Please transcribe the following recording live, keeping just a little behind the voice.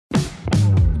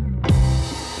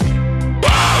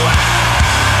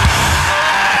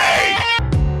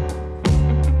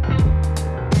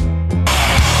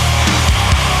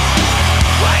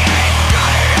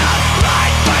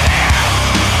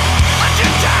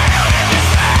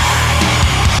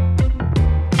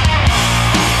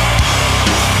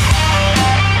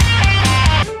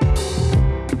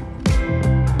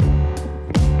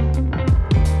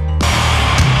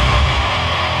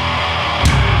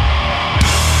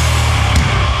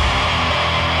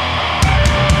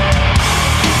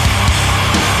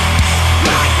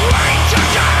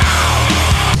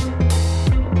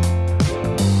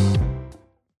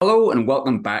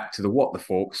welcome back to the What the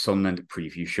Folk Sunderland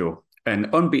preview show.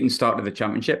 An unbeaten start to the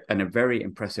Championship and a very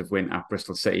impressive win at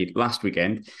Bristol City last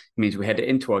weekend means we head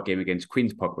into our game against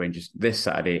Queen's Park Rangers this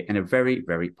Saturday in a very,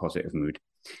 very positive mood.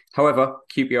 However,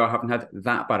 QPR haven't had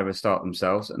that bad of a start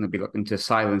themselves, and they'll be looking to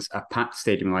silence a packed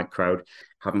stadium-like crowd,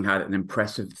 having had an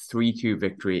impressive 3-2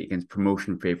 victory against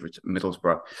promotion favourites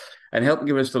Middlesbrough. And helping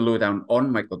give us the lowdown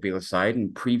on Michael Beale's side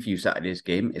and preview Saturday's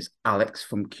game is Alex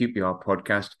from QPR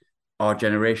podcast, Our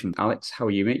Generation. Alex, how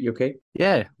are you, mate? You okay?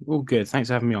 Yeah, all good. Thanks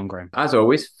for having me on, Graham. As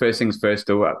always, first things first,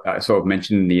 though, I sort of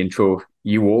mentioned in the intro,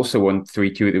 you also won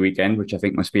 3-2 at the weekend, which I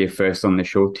think must be a first on the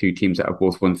show. Two teams that have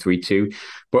both won 3-2.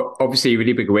 But obviously, a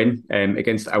really big win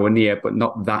against our near, but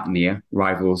not that near,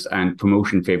 rivals and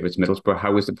promotion favourites Middlesbrough.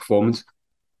 How was the performance?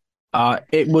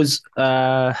 It was,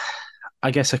 I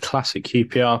guess, a classic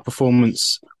QPR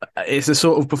performance. It's the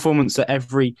sort of performance that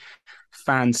every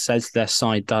fan says their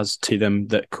side does to them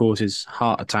that causes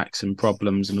heart attacks and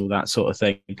problems and all that sort of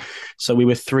thing. So we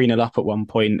were 3-0 up at one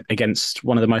point against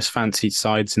one of the most fancied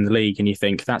sides in the league, and you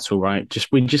think that's all right.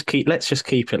 Let's just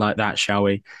keep it like that, shall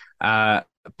we?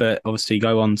 But obviously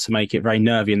go on to make it very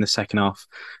nervy in the second half.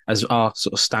 As our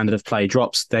sort of standard of play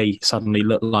drops, they suddenly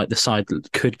look like the side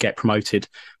that could get promoted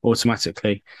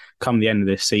automatically come the end of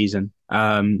this season.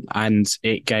 And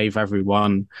it gave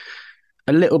everyone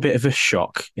a little bit of a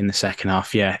shock in the second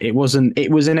half. Yeah, it was an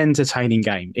entertaining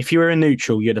game. If you were a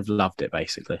neutral, you'd have loved it,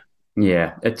 basically.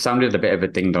 Yeah, it sounded a bit of a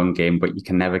ding-dong game, but you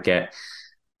can never get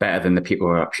better than the people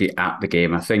who are actually at the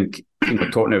game. I think,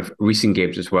 talking of recent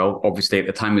games as well, obviously at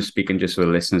the time of speaking, just so the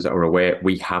listeners that are aware,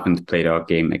 we haven't played our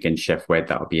game against Sheff Wed.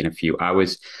 That'll be in a few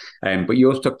hours. But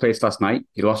yours took place last night.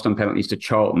 You lost on penalties to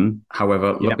Charlton.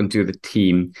 However, looking through the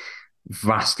team,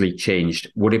 vastly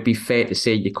changed. Would it be fair to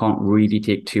say you can't really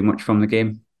take too much from the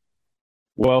game?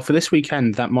 Well, for this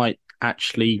weekend, that might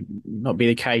actually not be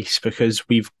the case because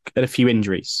we've had a few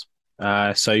injuries.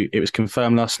 So it was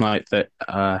confirmed last night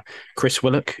that Chris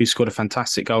Willock, who scored a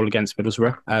fantastic goal against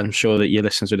Middlesbrough, I'm sure that your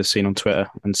listeners would have seen on Twitter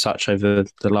and such over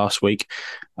the last week,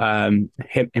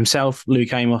 himself,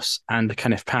 Luke Amos and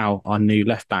Kenneth Powell, our new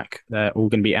left-back, they're all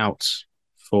going to be out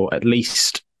for at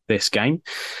least this game,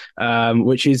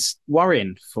 which is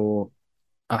worrying for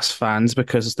us fans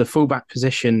because the fullback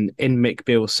position in Mick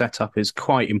Beale's setup is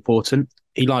quite important.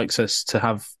 He likes us to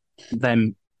have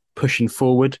them pushing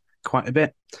forward quite a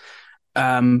bit.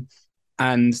 And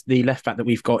the left back that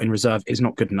we've got in reserve is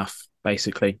not good enough,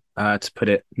 basically, to put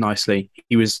it nicely.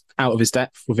 He was out of his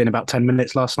depth within about 10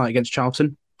 minutes last night against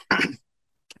Charlton.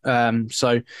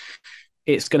 So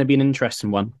it's going to be an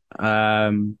interesting one.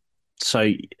 Again,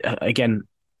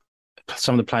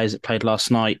 some of the players that played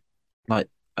last night, like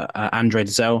Andre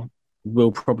Dzell,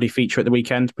 will probably feature at the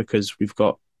weekend because we've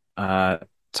got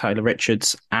Taylor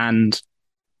Richards and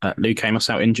Luke Amos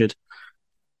out injured.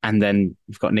 And then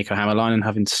we've got Nico Hammerleinen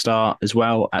having to start as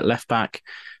well at left back.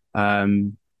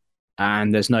 And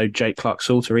there's no Jake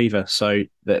Clark-Salter either. So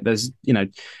there's,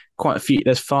 quite a few.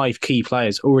 There's 5 key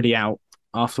players already out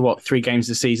after 3 games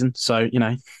this season. So,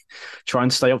 try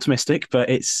and stay optimistic, but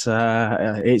it's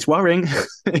worrying.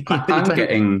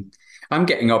 I'm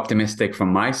getting optimistic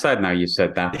from my side now you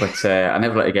said that, but I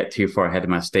never let it get too far ahead of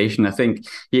my station. I think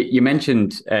you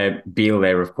mentioned Beale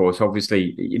there, of course.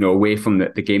 Obviously, away from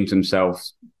the games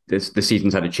themselves, the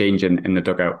season's had a change in the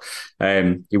dugout.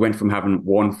 He went from having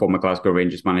one former Glasgow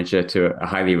Rangers manager to a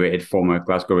highly rated former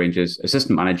Glasgow Rangers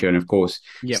assistant manager, and of course,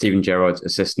 Stephen Gerrard's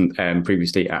assistant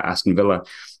previously at Aston Villa.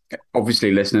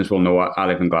 Obviously, listeners will know I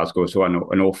live in Glasgow, so I know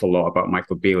an awful lot about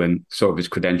Michael Beale and sort of his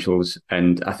credentials.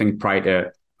 And I think prior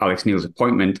to Alex Neil's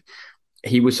appointment,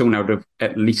 he was someone out of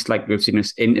at least like we've seen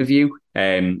this interview.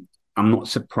 I'm not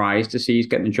surprised to see he's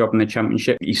getting a job in the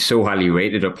Championship. He's so highly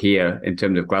rated up here in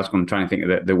terms of Glasgow. I'm trying to think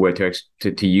of the word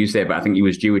to use there, but I think he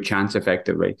was due a chance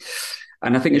effectively.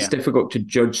 And I think it's difficult to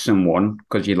judge someone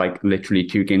because you're like literally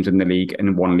 2 games in the league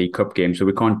and 1 League Cup game. So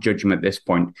we can't judge him at this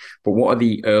point. But what are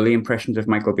the early impressions of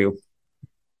Michael Beale?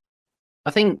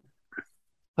 I think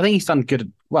he's done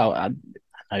good. Well,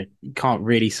 you can't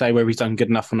really say whether he's done good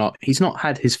enough or not. He's not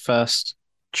had his first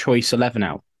choice 11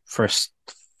 out for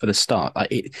the start.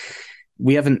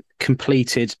 We haven't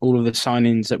completed all of the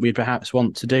signings that we perhaps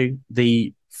want to do.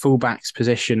 The fullbacks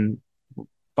position,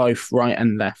 both right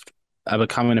and left, are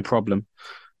becoming a problem.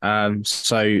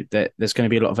 So there's going to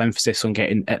be a lot of emphasis on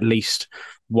getting at least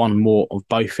one more of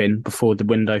both in before the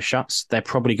window shuts. They're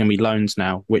probably going to be loans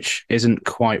now, which isn't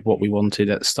quite what we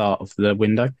wanted at the start of the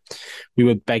window. We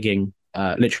were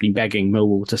literally begging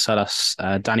Millwall to sell us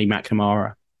Danny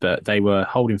McNamara, but they were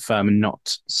holding firm and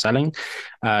not selling.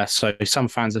 So some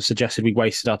fans have suggested we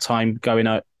wasted our time going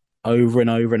over and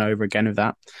over and over again with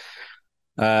that.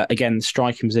 Again,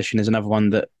 striking position is another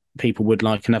one that people would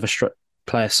like another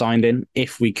player signed in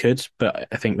if we could, but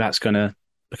I think that's going to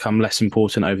become less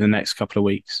important over the next couple of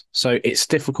weeks. So it's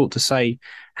difficult to say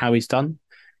how he's done.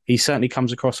 He certainly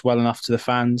comes across well enough to the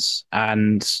fans,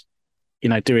 and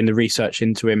doing the research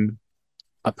into him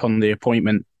upon the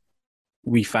appointment,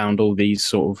 we found all these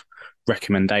sort of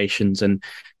recommendations and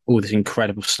all this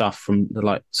incredible stuff from the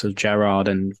likes of Gerrard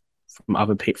and from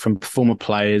other people, from former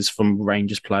players, from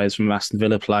Rangers players, from Aston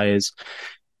Villa players,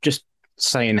 just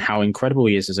saying how incredible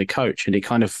he is as a coach. And it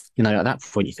kind of, at that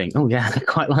point you think, oh yeah, I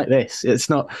quite like this. It's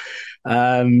not,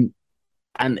 and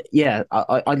yeah,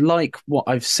 I like what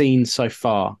I've seen so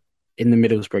far in the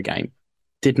Middlesbrough game.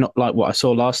 Did not like what I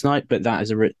saw last night, but that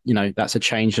is that's a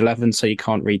changed 11, so you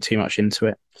can't read too much into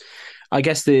it. I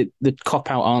guess the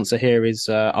cop out answer here is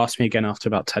ask me again after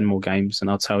about 10 more games, and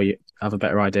I'll tell you I have a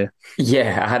better idea.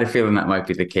 Yeah, I had a feeling that might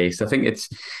be the case. I think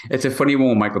it's a funny one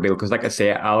with Michael Beale because, like I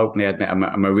say, I'll openly admit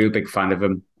I'm a real big fan of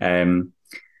him.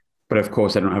 But of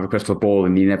course, I don't have a crystal ball,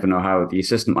 and you never know how the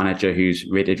assistant manager, who's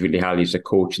rated really highly as a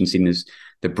coach and seen as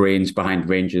the brains behind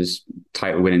Rangers'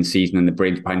 title-winning season and the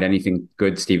brains behind anything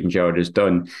good Steven Gerrard has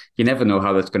done, you never know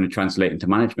how that's going to translate into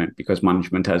management because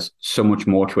management has so much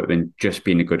more to it than just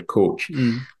being a good coach.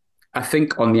 I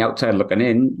think on the outside looking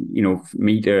in, for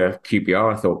me to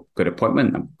QPR, I thought good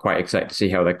appointment. I'm quite excited to see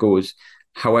how that goes.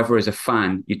 However, as a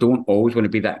fan, you don't always want to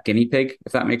be that guinea pig,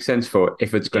 if that makes sense, for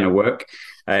if it's going to work.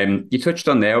 You touched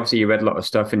on there, obviously you read a lot of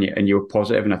stuff and you were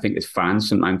positive, and I think as fans,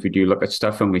 sometimes we do look at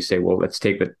stuff and we say, well, let's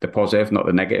take the positive, not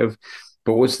the negative.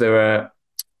 But was there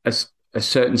a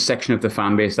certain section of the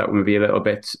fan base that would be a little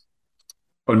bit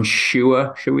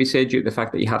unsure, should we say, due to the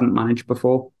fact that he hadn't managed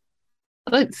before?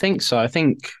 I don't think so. I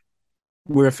think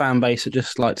we're a fan base that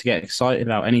just like to get excited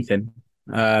about anything.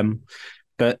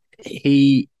 But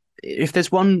if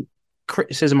there's one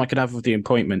criticism I could have of the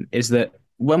appointment is that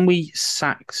when we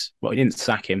didn't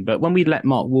sack him, but when we let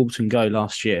Mark Warburton go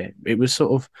last year, it was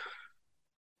sort of,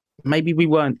 maybe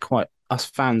us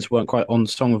fans weren't quite on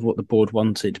song of what the board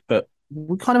wanted, but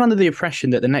we're kind of under the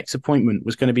impression that the next appointment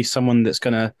was going to be someone that's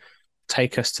going to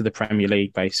take us to the Premier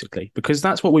League, basically, because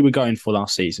that's what we were going for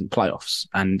last season, playoffs.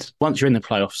 And once you're in the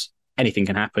playoffs, anything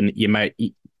can happen. You're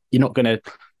not going to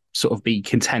sort of be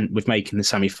content with making the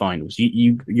semi-finals.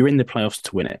 You're in the playoffs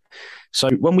to win it. So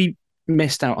when we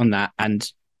missed out on that, and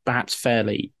perhaps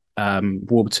fairly,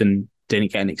 Warburton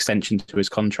didn't get an extension to his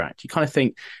contract, you kind of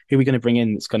think, who are we going to bring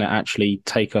in that's going to actually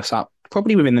take us up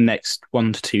probably within the next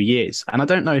 1 to 2 years? And I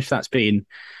don't know if that's been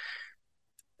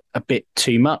a bit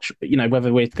too much,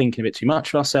 whether we're thinking a bit too much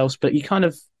of ourselves, but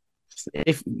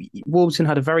if Warburton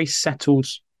had a very settled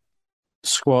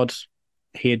squad,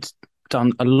 he had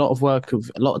done a lot of work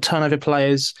of a lot of turnover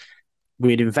players.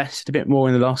 We had invested a bit more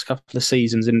in the last couple of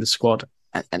seasons in the squad,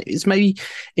 and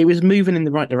it was moving in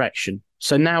the right direction.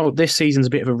 So now this season's a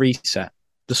bit of a reset.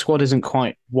 The squad isn't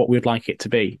quite what we'd like it to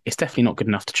be. It's definitely not good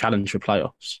enough to challenge for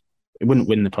playoffs. It wouldn't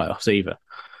win the playoffs either.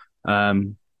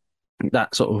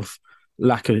 That sort of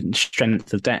lack of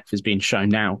strength of depth is being shown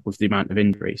now with the amount of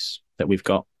injuries that we've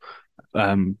got.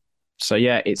 So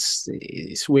yeah,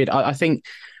 it's weird. I think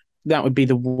that would be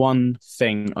the one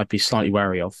thing I'd be slightly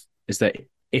wary of, is that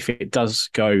if it does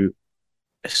go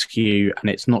askew and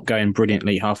it's not going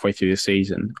brilliantly halfway through the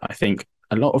season, I think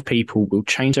a lot of people will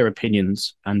change their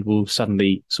opinions and will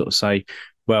suddenly sort of say,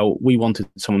 well, we wanted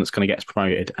someone that's going to get us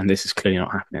promoted, and this is clearly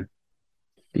not happening.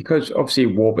 Because obviously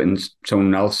Warburton's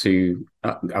someone else who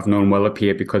I've known well up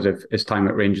here because of his time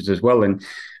at Rangers as well, and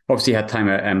obviously had time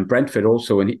at Brentford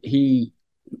also, and he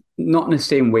not in the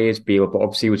same way as Beale, but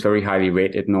obviously was very highly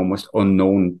rated and almost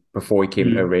unknown before he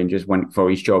came to Rangers, went for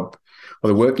his job or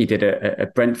the work he did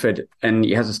at Brentford. And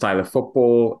he has a style of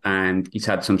football and he's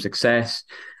had some success.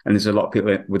 And there's a lot of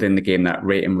people within the game that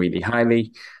rate him really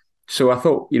highly. So I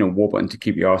thought, Warburton to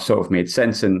QPR sort of made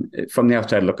sense. And from the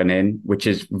outside looking in, which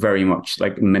is very much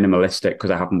like minimalistic,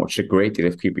 because I haven't watched a great deal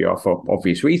of QPR for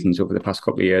obvious reasons over the past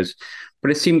couple of years,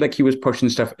 but it seemed like he was pushing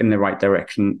stuff in the right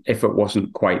direction if it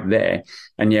wasn't quite there.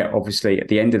 And yet, obviously, at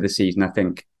the end of the season, I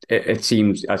think it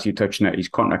seems, as you touched on it, his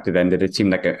contract had ended. It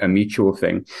seemed like a mutual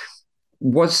thing.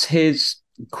 Was his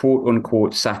quote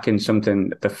unquote sacking something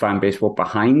that the fan base were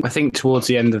behind? I think towards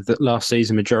the end of the last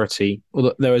season,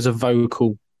 there was a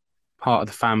vocal part of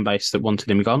the fan base that wanted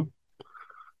him gone.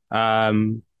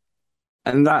 And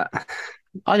that,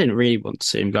 I didn't really want to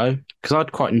see him go because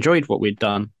I'd quite enjoyed what we'd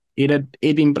done. He'd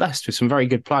been blessed with some very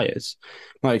good players,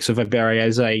 like Eberechi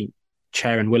Eze,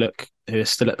 Chair and Willock, who are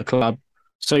still at the club.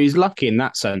 So he's lucky in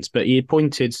that sense, but he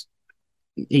brought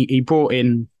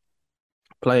in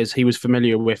players he was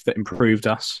familiar with that improved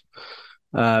us.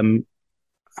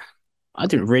 I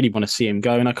didn't really want to see him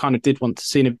go, and I kind of did want to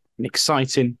see an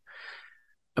exciting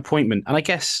appointment. And I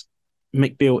guess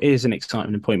Mick Beale is an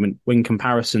exciting appointment in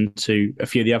comparison to a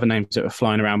few of the other names that were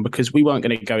flying around, because we weren't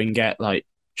going to go and get like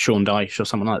Sean Dyche or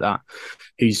someone like that,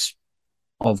 who's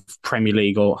of Premier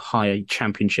League or higher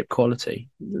Championship quality.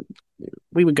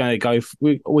 We were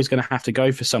always going to have to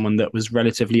go for someone that was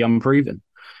relatively unproven.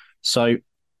 So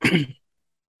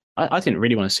I didn't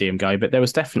really want to see him go, but there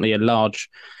was definitely a large,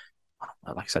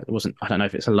 like I said, I don't know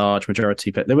if it's a large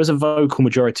majority, but there was a vocal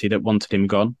majority that wanted him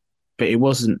gone. But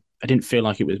I didn't feel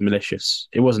like it was malicious.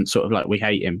 It wasn't sort of like we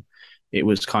hate him. It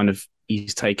was kind of,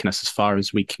 he's taken us as far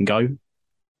as we can go.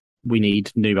 We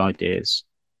need new ideas.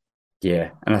 Yeah,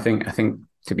 and I think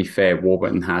to be fair,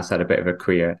 Warburton has had a bit of a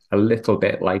career a little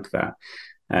bit like that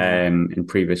in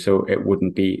previous, so it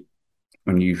wouldn't be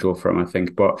unusual for him, I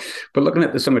think. But looking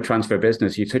at the summer transfer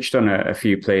business, you touched on a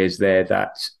few players there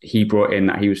that he brought in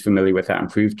that he was familiar with, that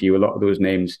improved to you. A lot of those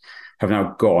names have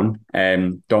now gone.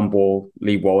 Don Ball,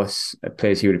 Lee Wallace,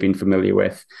 players he would have been familiar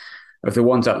with. Of the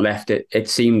ones that left, it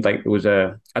seemed like there was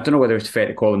I don't know whether it's fair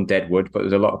to call them deadwood, but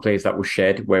there's a lot of players that were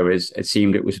shed, whereas it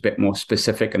seemed it was a bit more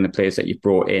specific in the players that you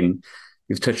brought in.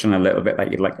 You've touched on a little bit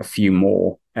that you'd like a few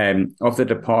more. Of the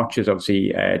departures,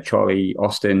 obviously, Charlie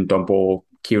Austin, Don Ball,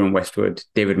 Kieran Westwood,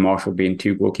 David Marshall being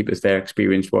two goalkeepers there,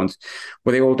 experienced ones.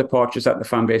 Were they all departures that the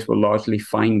fan base were largely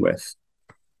fine with?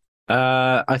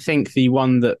 I think the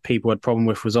one that people had problem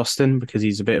with was Austin, because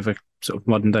he's a bit of a sort of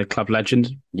modern day club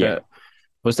legend. Yeah. But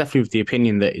I was definitely of the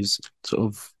opinion that his sort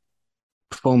of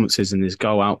performances and his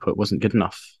goal output wasn't good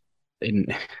enough in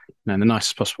the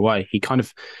nicest possible way. He kind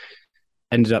of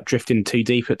ended up drifting too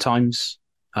deep at times,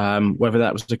 whether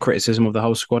that was a criticism of the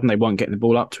whole squad and they weren't getting the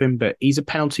ball up to him. But he's a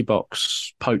penalty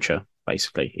box poacher,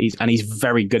 basically. He's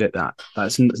very good at that.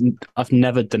 I've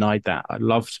never denied that. I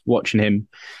loved watching him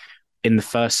in the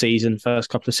first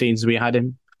couple of seasons we had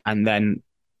him. And then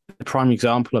the prime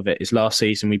example of it is last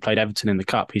season we played Everton in the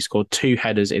Cup. He scored 2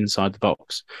 headers inside the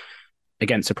box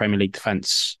against a Premier League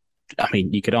defence. I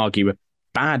mean, you could argue a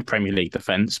bad Premier League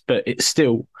defence, but it's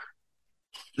still,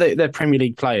 they're Premier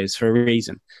League players for a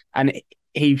reason. And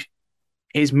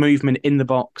his movement in the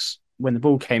box when the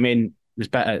ball came in was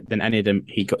better than any of them.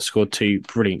 He got scored 2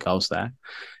 brilliant goals there.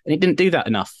 And he didn't do that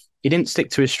enough. He didn't stick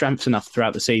to his strengths enough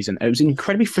throughout the season. It was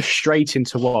incredibly frustrating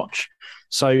to watch.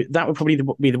 So that would probably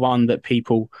be the one that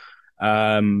people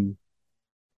were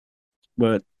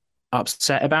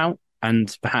upset about.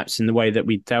 And perhaps in the way that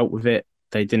we dealt with it,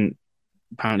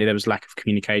 apparently there was lack of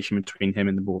communication between him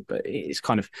and the board. But it's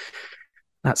kind of,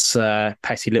 that's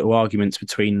petty little arguments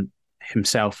between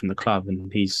himself and the club.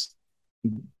 And he's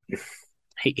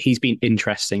been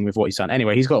interesting with what he's done.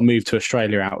 Anyway, he's got to move to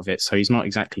Australia out of it, so he's not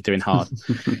exactly doing hard.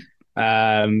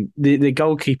 The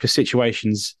goalkeeper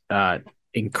situation's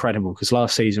incredible, because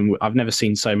last season I've never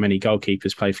seen so many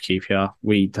goalkeepers play for QPR.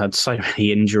 We had so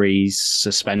many injuries,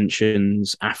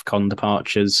 suspensions, AFCON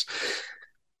departures.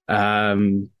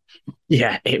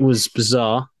 It was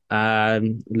bizarre,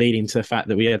 leading to the fact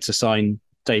that we had to sign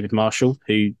David Marshall,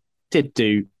 who did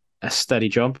do a steady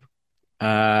job.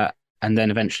 And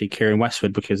then eventually Kieran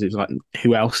Westwood, because it was like,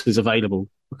 who else is available?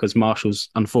 Because Marshall's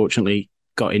unfortunately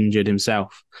got injured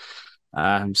himself.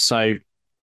 So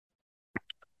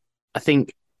I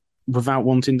think, without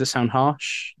wanting to sound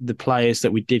harsh, the players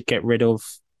that we did get rid of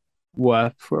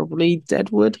were probably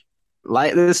deadwood.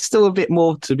 Like, there's still a bit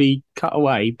more to be cut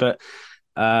away, but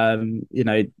Don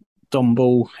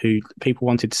Ball, who people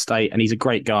wanted to stay, and he's a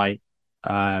great guy,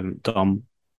 Dom,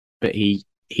 but he's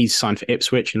signed for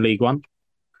Ipswich in League One.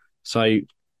 So,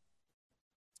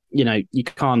 you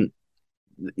can't.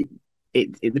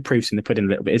 The proof's in the pudding a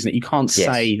little bit, isn't it? You can't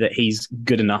say that he's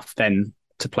good enough then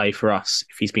to play for us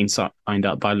if he's been signed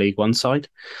up by League One side.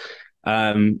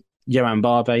 Yohan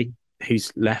Barbe,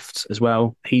 who's left as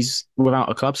well, he's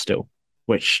without a club still,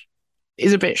 which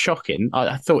is a bit shocking.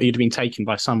 I thought he'd been taken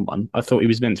by someone. I thought he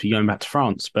was meant to be going back to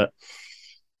France, but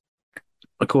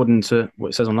according to what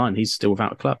it says online, he's still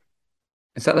without a club.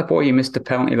 Is that the boy who missed the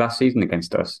penalty last season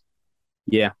against us?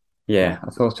 Yeah. Yeah, I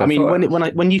thought so. I mean,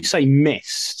 when you say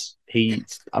missed,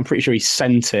 I'm pretty sure he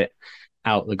sent it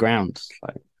out the ground.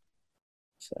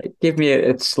 Give me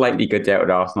a slightly good doubt at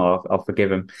Arsenal. I'll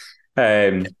forgive him.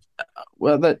 I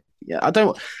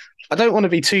don't want to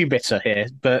be too bitter here,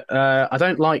 but I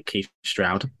don't like Keith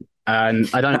Stroud, and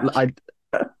I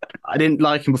didn't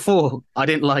like him before. I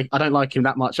don't like him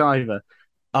that much either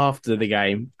after the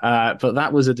game. But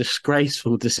that was a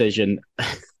disgraceful decision.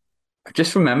 I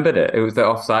just remembered it. It was the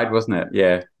offside, wasn't it?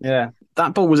 Yeah. Yeah.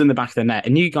 That ball was in the back of the net,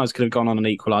 and you guys could have gone on and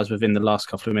equalised within the last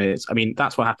couple of minutes. I mean,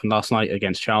 that's what happened last night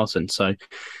against Charlton. So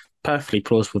perfectly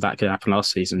plausible that could happen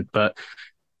last season. But,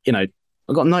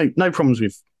 I've got no problems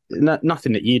with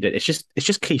nothing that you did. It's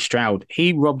just Keith Stroud.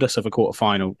 He robbed us of a quarter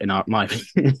final in my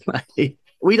opinion. Like,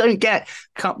 we don't get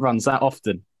cup runs that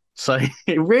often. So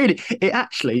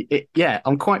yeah,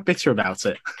 I'm quite bitter about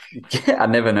it. Yeah, I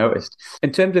never noticed.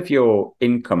 In terms of your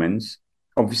incomings,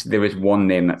 obviously there is one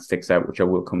name that sticks out, which I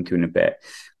will come to in a bit.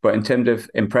 But in terms of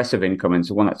impressive incomings,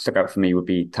 the one that stuck out for me would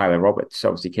be Tyler Roberts.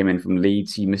 Obviously came in from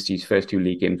Leeds. He missed his first two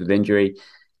league games with injury.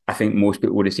 I think most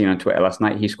people would have seen on Twitter last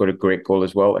night. He scored a great goal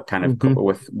as well, a kind of couple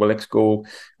with Willock's goal.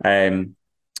 Are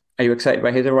you excited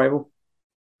by his arrival?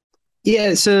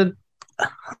 Yeah,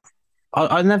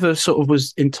 I never sort of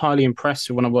was entirely impressed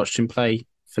when I watched him play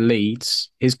for Leeds.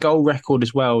 His goal record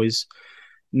as well is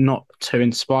not too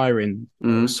inspiring.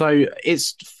 So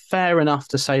it's fair enough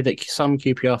to say that some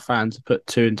QPR fans put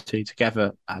two and two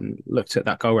together and looked at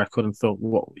that goal record and thought,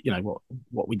 what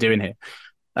we doing here?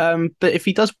 But if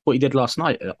he does what he did last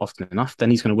night often enough, then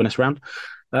he's going to win us round.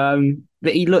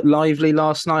 But he looked lively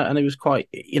last night, and it was quite,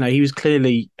 he was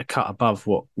clearly a cut above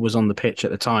what was on the pitch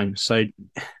at the time. So,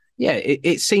 yeah,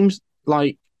 it seems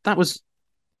like that was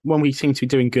when we seemed to be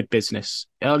doing good business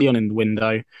early on in the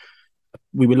window.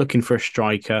 We were looking for a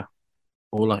striker,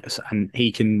 and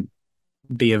he can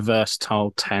be a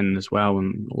versatile 10 as well,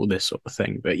 and all this sort of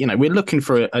thing. But we're looking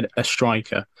for a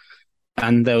striker.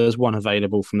 And there was one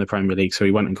available from the Premier League, so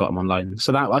we went and got him on loan.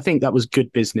 So I think that was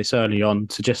good business early on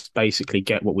to just basically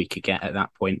get what we could get at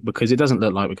that point, because it doesn't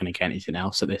look like we're going to get anything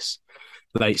else at this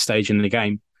late stage in the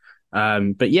game.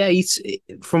 But yeah,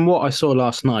 from what I saw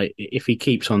last night, if he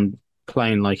keeps on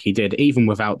playing like he did, even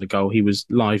without the goal, he was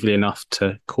lively enough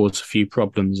to cause a few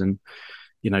problems. And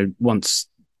once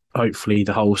hopefully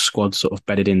the whole squad sort of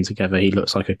bedded in together, he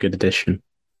looks like a good addition.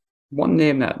 One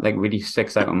name that really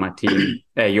sticks out on my team,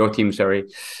 your team, sorry,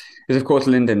 is of course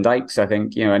Lyndon Dykes. I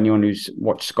think anyone who's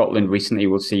watched Scotland recently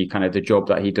will see kind of the job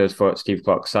that he does for Steve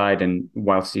Clarke's side. And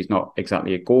whilst he's not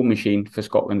exactly a goal machine for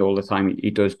Scotland all the time,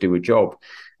 he does do a job.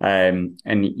 And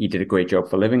he did a great job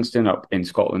for Livingston up in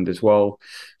Scotland as well.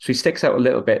 So he sticks out a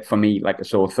little bit for me like a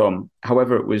sore thumb.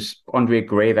 However, it was Andre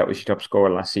Gray that was your top scorer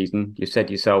last season. You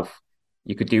said yourself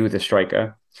you could do with a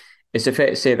striker. Is it fair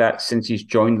to say that since he's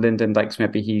joined Lyndon Dykes,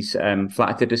 maybe he's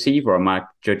flattered to deceive, or am I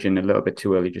judging a little bit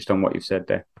too early just on what you've said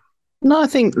there? No, I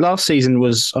think last season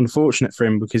was unfortunate for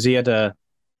him because he had a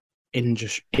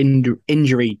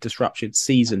injury disrupted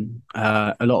season.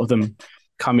 A lot of them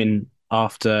coming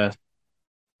after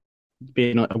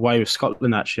being away with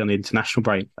Scotland actually on the international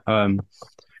break,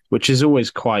 which is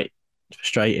always quite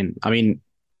frustrating. I mean,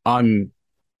 I'm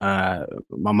my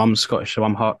mum's Scottish, so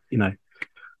I'm hot,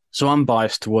 So I'm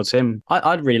biased towards him.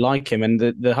 I'd really like him, and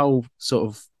the whole sort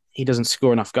of he doesn't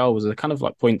score enough goals. They kind of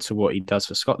like point to what he does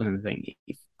for Scotland and think.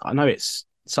 I know it's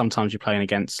sometimes you're playing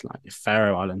against like the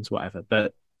Faroe Islands, whatever,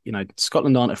 but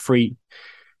Scotland aren't a free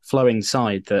flowing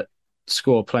side that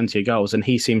score plenty of goals, and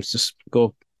he seems to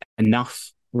score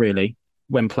enough really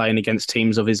when playing against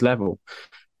teams of his level.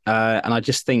 And I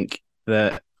just think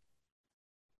that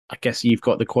I guess you've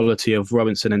got the quality of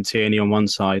Robinson and Tierney on one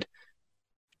side.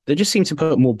 They just seem to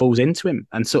put more balls into him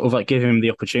and sort of like give him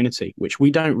the opportunity, which we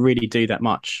don't really do that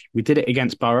much. We did it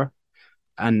against Borough,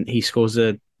 and he scores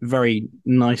a very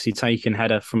nicely taken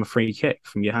header from a free kick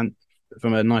from your hand,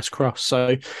 from a nice cross.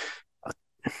 So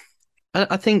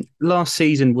I think last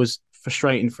season was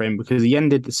frustrating for him because he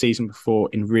ended the season before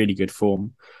in really good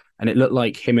form, and it looked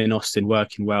like him and Austin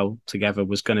working well together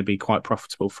was going to be quite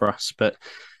profitable for us. But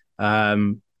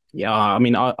yeah, I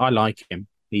mean, I like him.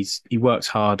 He works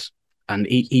hard. And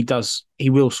he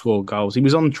will score goals. He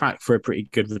was on track for a pretty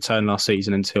good return last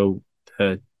season until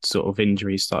the sort of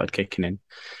injuries started kicking in.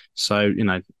 So,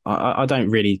 I don't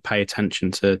really pay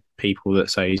attention to people that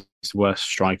say he's the worst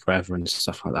striker ever and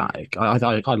stuff like that.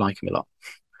 I like him a lot.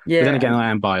 Yeah. But then again, I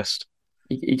am biased.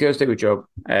 He does do a job.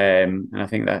 And I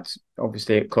think that's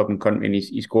obviously at club and country, and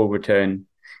his goal return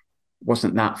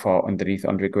wasn't that far underneath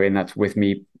Andre Gray, and that's with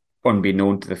me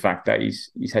unbeknown to the fact that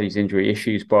he's had his injury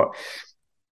issues. But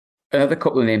another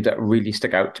couple of names that really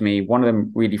stuck out to me, one of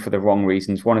them really for the wrong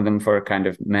reasons, one of them for a kind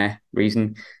of meh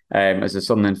reason. As a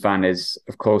Sunderland fan is,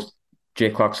 of course, Jay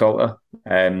Clarke-Salter.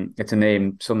 It's a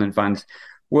name Sunderland fans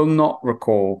will not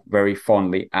recall very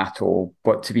fondly at all.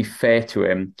 But to be fair to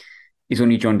him, he's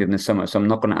only joined in the summer, so I'm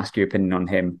not going to ask your opinion on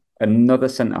him. Another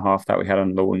centre-half that we had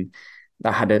on loan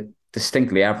that had a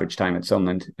distinctly average time at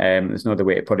Sunderland. There's no other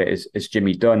way to put it, is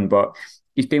Jimmy Dunn. But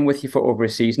he's been with you for over a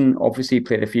season. Obviously, he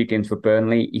played a few games for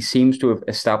Burnley. He seems to have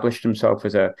established himself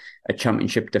as a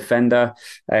championship defender.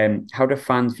 How do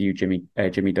fans view Jimmy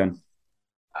Dunn?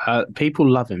 People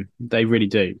love him. They really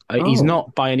do. He's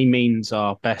not by any means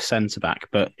our best centre-back,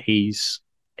 but he's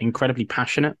incredibly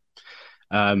passionate.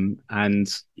 And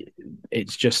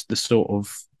it's just the sort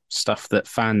of stuff that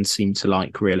fans seem to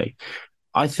like, really.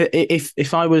 I think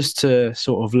if I was to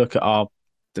sort of look at our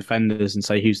defenders and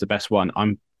say who's the best one,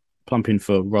 I'm plumping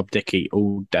for Rob Dickie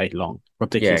all day long. Rob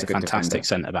Dickie Yeah, is a good fantastic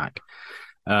defender. centre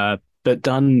back, but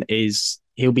Dunn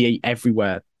he'll be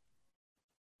everywhere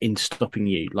in stopping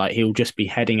you. Like he'll just be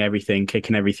heading everything,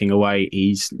 kicking everything away.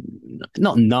 He's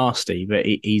not nasty, but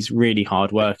he's really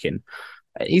hard working.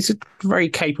 He's a very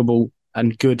capable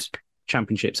and good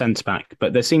Championship centre back,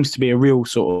 but there seems to be a real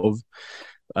sort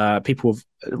of people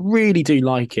really do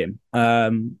like him.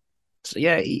 So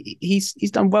yeah, he's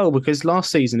done well because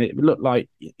last season it looked like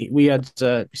we had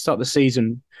start the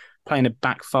season playing a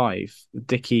back five,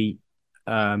 Dicky,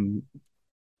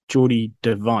 Geordie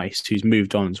Device, who's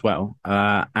moved on as well,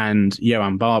 and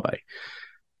Johan Barbe.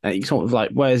 You sort of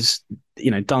like, where's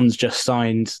Dunn's just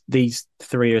signed. These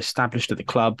three are established at the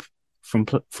club from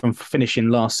finishing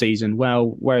last season. Well,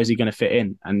 where is he going to fit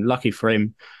in? And lucky for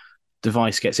him,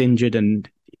 Device gets injured and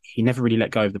he never really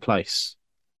let go of the place.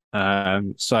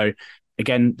 So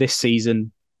again, this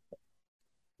season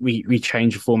we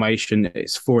change the formation.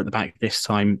 It's four at the back this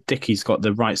time. Dickie's got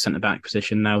the right centre back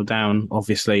position nailed down,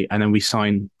 obviously, and then we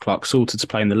sign Clark Salter to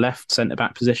play in the left centre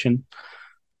back position.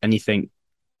 And you think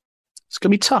it's going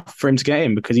to be tough for him to get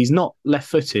in because he's not left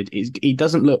footed. He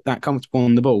doesn't look that comfortable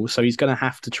on the ball, so he's going to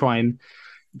have to try and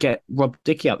get Rob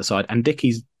Dickie out the side. And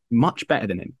Dickie's much better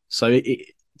than him, so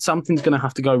something's going to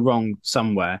have to go wrong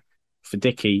somewhere for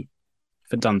Dickie,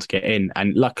 for Dunn to get in.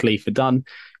 And luckily for Dunn,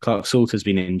 Clark Salter's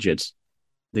been injured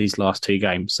these last two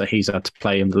games, so he's had to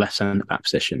play in the left centre back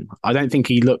position. I don't think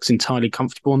he looks entirely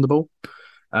comfortable on the ball,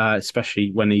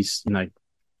 especially when he's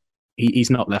he's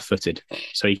not left footed,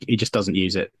 so he just doesn't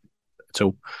use it at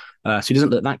all. So he doesn't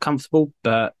look that comfortable,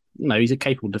 but he's a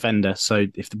capable defender. So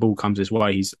if the ball comes his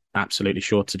way, he's absolutely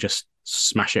sure to just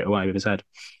smash it away with his head.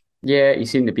 Yeah, he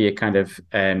seemed to be a kind of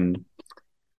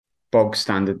bog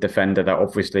standard defender that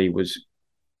obviously was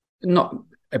not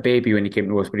a baby when he came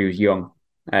to us, but he was young.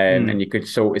 And you could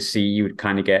sort of see you would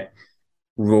kind of get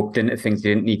roped into things he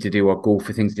didn't need to do or go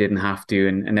for things he didn't have to.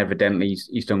 And evidently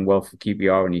he's done well for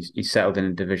QPR and he's settled in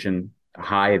a division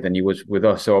higher than he was with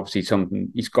us. So obviously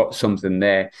he's got something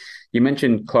there. You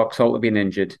mentioned Clark Salter being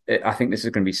injured. I think this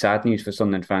is going to be sad news for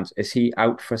Sunderland fans. Is he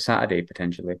out for Saturday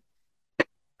potentially?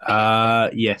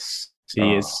 Yes,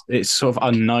 he is. It's sort of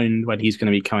unknown when he's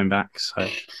going to be coming back. So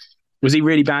was he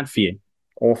really bad for you?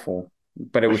 Awful.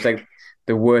 But it was like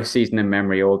the worst season in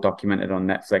memory, all documented on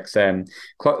Netflix.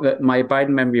 My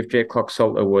abiding memory of Jake Clark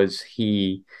Salter was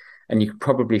and you could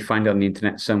probably find it on the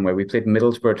internet somewhere. We played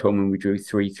Middlesbrough at home and we drew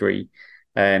 3-3.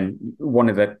 One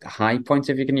of the high points,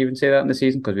 if you can even say that, in the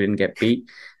season, because we didn't get beat.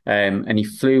 And he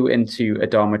flew into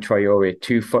Adama Traore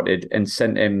 2-footed and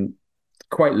sent him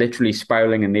quite literally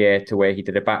spiraling in the air to where he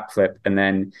did a backflip. And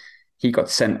then he got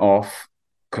sent off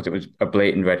because it was a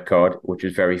blatant red card, which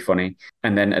was very funny.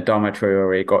 And then Adama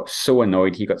Traore got so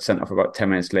annoyed, he got sent off about 10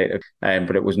 minutes later.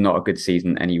 But it was not a good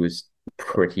season and he was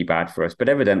pretty bad for us. But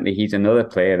evidently he's another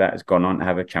player that has gone on to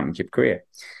have a championship career.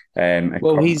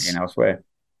 He's elsewhere.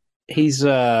 He's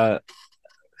only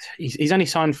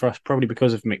signed for us probably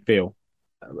because of Mick Beale.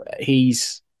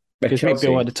 Because Mick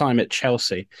Beale had a time at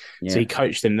Chelsea, so he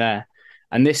coached him there.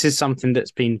 And this is something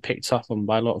that's been picked up on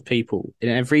by a lot of people. In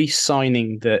every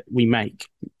signing that we make,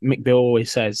 Mick Beale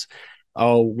always says,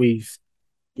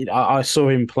 I saw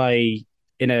him play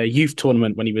in a youth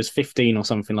tournament when he was 15 or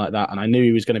something like that, and I knew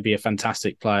he was going to be a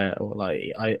fantastic player. Or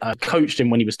like I coached him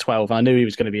when he was 12, and I knew he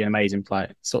was going to be an amazing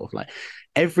player. Sort of like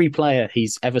every player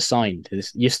he's ever signed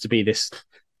used to be this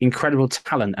incredible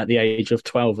talent at the age of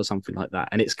 12 or something like that,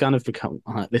 and it's kind of become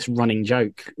this running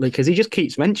joke because he just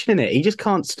keeps mentioning it. He just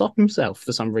can't stop himself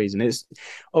for some reason. It's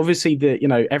obviously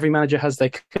every manager has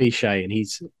their cliche, and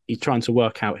he's trying to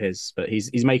work out his, but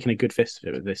he's making a good fist of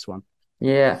it with this one.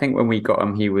 Yeah, I think when we got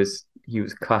him, he was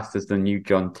classed as the new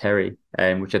John Terry,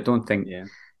 which I don't think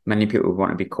many people would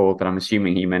want to be called, but I'm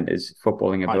assuming he meant his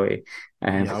footballing ability.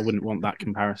 I wouldn't want that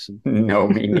comparison. No,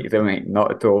 me neither, mate.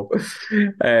 Not at all.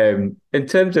 In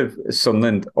terms of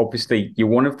Sunderland, obviously, you're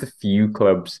one of the few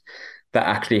clubs that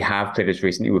actually have played us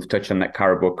recently. We've touched on that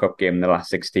Carabao Cup game in the last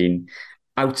 16.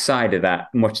 Outside of that,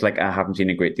 much like I haven't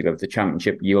seen a great deal of the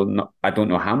Championship, I don't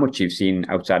know how much you've seen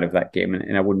outside of that game,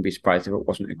 and I wouldn't be surprised if it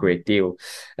wasn't a great deal.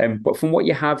 But from what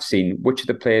you have seen, which are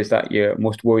the players that you're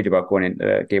most worried about going into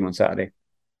the game on Saturday?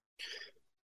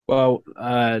 Well,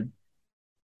 I'm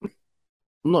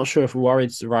not sure if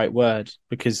worried's the right word,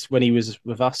 because when he was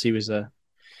with us, he was a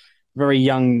very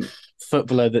young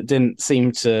footballer that didn't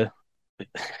seem to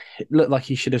look like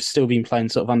he should have still been playing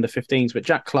sort of under 15s. But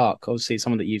Jack Clark, obviously,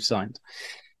 someone that you've signed.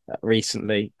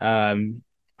 recently.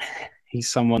 He's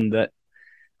someone that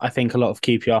I think a lot of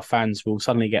QPR fans will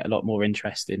suddenly get a lot more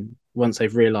interest in once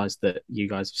they've realised that you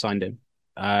guys have signed him.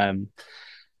 Um,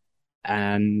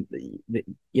 and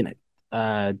you know,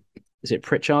 uh, is it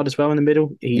Pritchard as well in the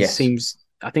middle? He Yes. seems.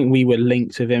 I think we were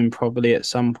linked with him probably at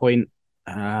some point.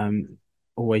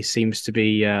 Always seems to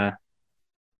be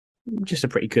just a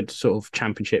pretty good sort of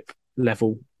championship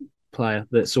level player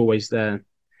that's always there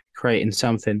creating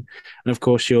something. And of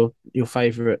course, your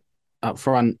favourite up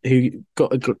front, who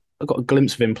I got a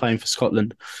glimpse of him playing for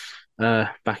Scotland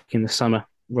back in the summer,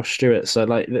 Ross Stewart. So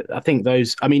like, I think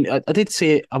those. I mean, I did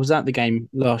see it. I was at the game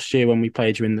last year when we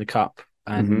played you in the cup,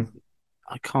 and Hmm.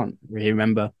 I can't really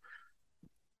remember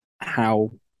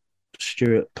how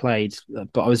Stewart played,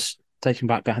 but I was taken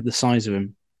back by the size of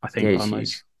him. I Yeah, think he's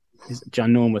almost huge. is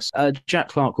ginormous. Jack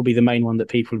Clark will be the main one that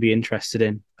people will be interested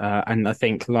in, and I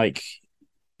think like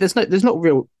there's not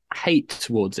real hate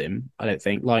towards him. I don't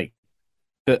think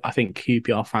but I think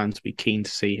QPR fans will be keen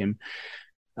to see him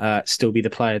still be the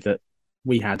player that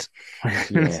we had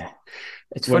Yeah.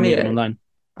 It's when we funny. had him on loan.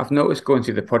 I've noticed going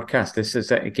through the podcast, this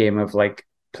is a game of like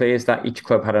players that each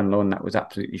club had on loan that was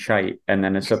absolutely shite, and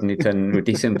then are suddenly turned into a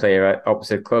decent player at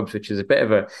opposite clubs, which is a bit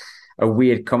of a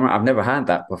weird comment. I've never had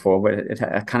that before, but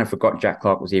I kind of forgot Jack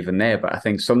Clark was even there. But I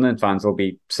think Sunderland fans will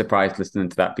be surprised listening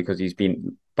to that because he's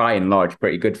been, by and large,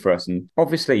 pretty good for us. And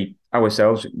obviously,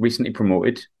 ourselves recently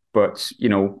promoted, but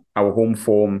our home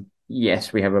form,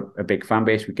 yes, we have a big fan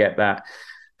base. We get that.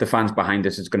 The fans behind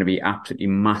us is going to be absolutely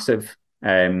massive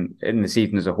in the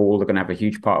season as a whole. They're going to have a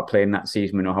huge part of playing that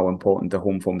season. We know how important the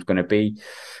home form is going to be.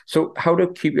 So, how do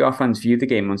QPR fans view the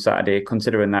game on Saturday,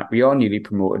 considering that we are newly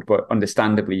promoted, but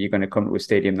understandably, you're going to come to a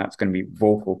stadium that's going to be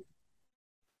vocal?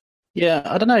 Yeah,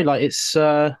 I don't know. Like it's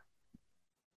the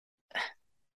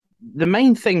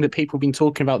main thing that people have been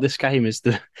talking about this game is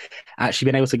the actually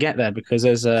being able to get there because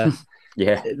there's a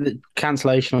Yeah. the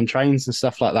cancellation on trains and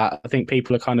stuff like that. I think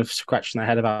people are kind of scratching their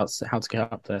head about how to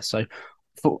get up there. So,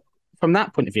 for, from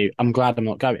that point of view, I'm glad I'm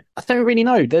not going. I don't really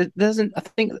know. There's I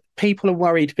think people are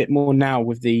worried a bit more now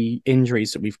with the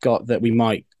injuries that we've got that we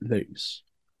might lose.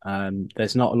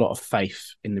 There's not a lot of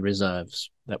faith in the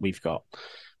reserves that we've got.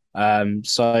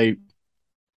 So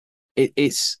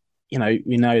it's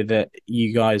we know that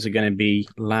you guys are going to be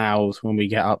loud when we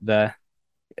get up there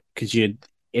because you're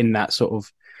in that sort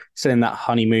of still in that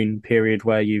honeymoon period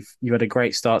where you had a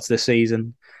great start to the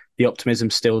season. The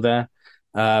optimism's still there.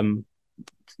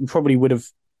 Probably would have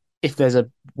if there's a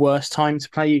worse time to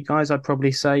play you guys. I'd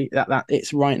probably say that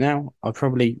it's right now. I'd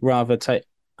probably rather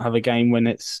have a game when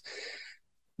it's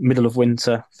middle of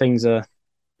winter. Things are.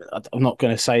 I'm not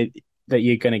going to say that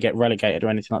you're going to get relegated or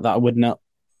anything like that. I would not.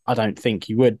 I don't think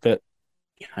you would, but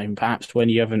perhaps when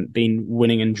you haven't been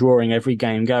winning and drawing every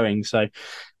game going. So,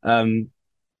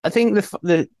 I think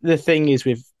the thing is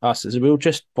with us is we'll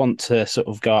just want to sort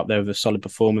of go up there with a solid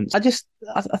performance.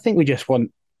 I think we just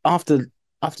want after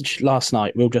last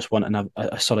night we'll just want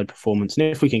a solid performance, and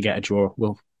if we can get a draw,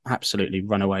 we'll absolutely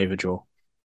run away with a draw.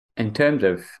 In terms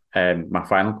of my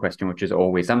final question, which is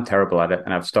always, I'm terrible at it,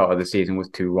 and I've started the season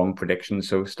with two wrong predictions.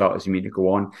 So start as you mean to go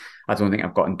on. I don't think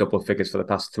I've gotten double figures for the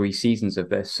past three seasons of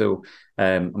this, so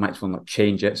I might as well not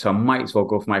change it. So I might as well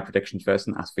go for my predictions first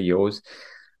and ask for yours.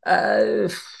 Uh,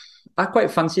 I quite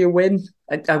fancy a win.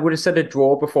 I would have said a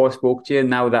draw before I spoke to you.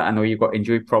 Now that I know you've got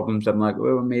injury problems, I'm like,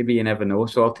 well, maybe you never know.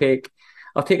 So I'll take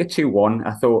a 2-1.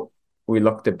 I thought we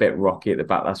looked a bit rocky at the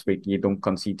back last week. You don't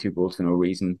concede two goals for no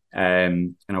reason.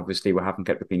 And obviously we haven't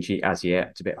kept a clean sheet as yet.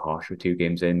 It's a bit harsh with two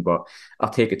games in, but I'll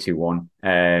take a 2-1.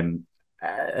 And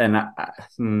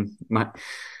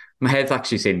my head's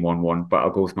actually saying 1-1, but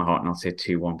I'll go with my heart and I'll say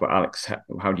 2-1. But Alex,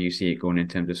 how do you see it going in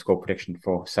terms of score prediction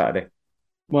for Saturday?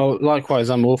 Well, likewise,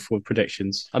 I'm awful with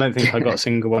predictions. I don't think I got a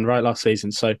single one right last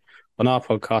season. So on our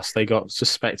podcast, they got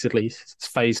suspectedly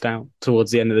phased out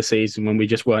towards the end of the season when we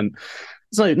just weren't.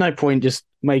 There's no point just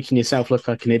making yourself look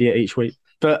like an idiot each week.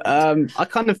 But I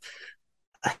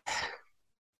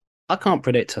can't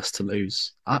predict us to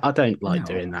lose. I don't like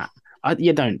doing No. that.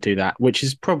 You don't do that, which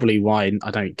is probably why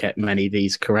I don't get many of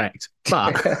these correct.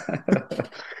 But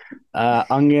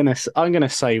I'm gonna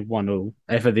say 1-1.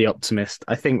 Ever the optimist.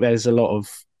 I think there's a lot of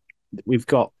we've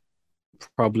got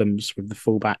problems with the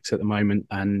fullbacks at the moment,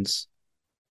 and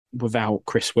without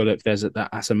Chris Willock,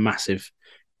 that's a massive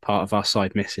part of our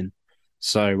side missing.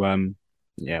 So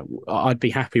yeah, I'd be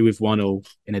happy with 1-1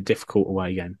 in a difficult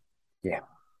away game. Yeah,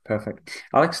 perfect.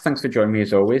 Alex, thanks for joining me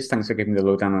as always. Thanks for giving me the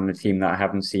lowdown on the team that I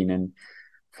haven't seen in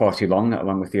far too long,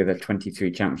 along with the other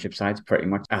 23 championship sides, pretty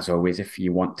much. As always, if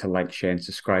you want to like, share, and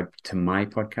subscribe to my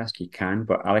podcast, you can.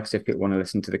 But Alex, if people want to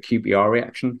listen to the QPR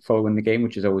reaction following the game,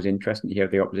 which is always interesting to hear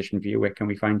the opposition view, where can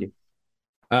we find you?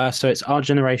 So it's Our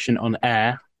Generation on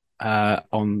Air. We're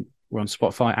on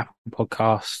Spotify, Apple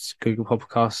Podcasts, Google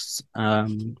Podcasts.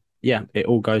 It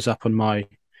all goes up on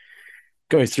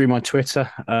go through my Twitter,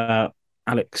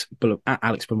 Alex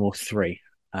Bulmore 3.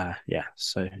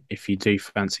 So if you do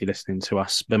fancy listening to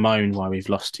us bemoan why we've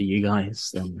lost to you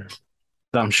guys, then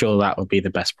I'm sure that would be the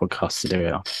best podcast to do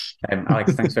it on.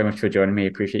 Alex, thanks very much for joining me.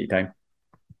 Appreciate your time.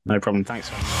 No problem. Thanks.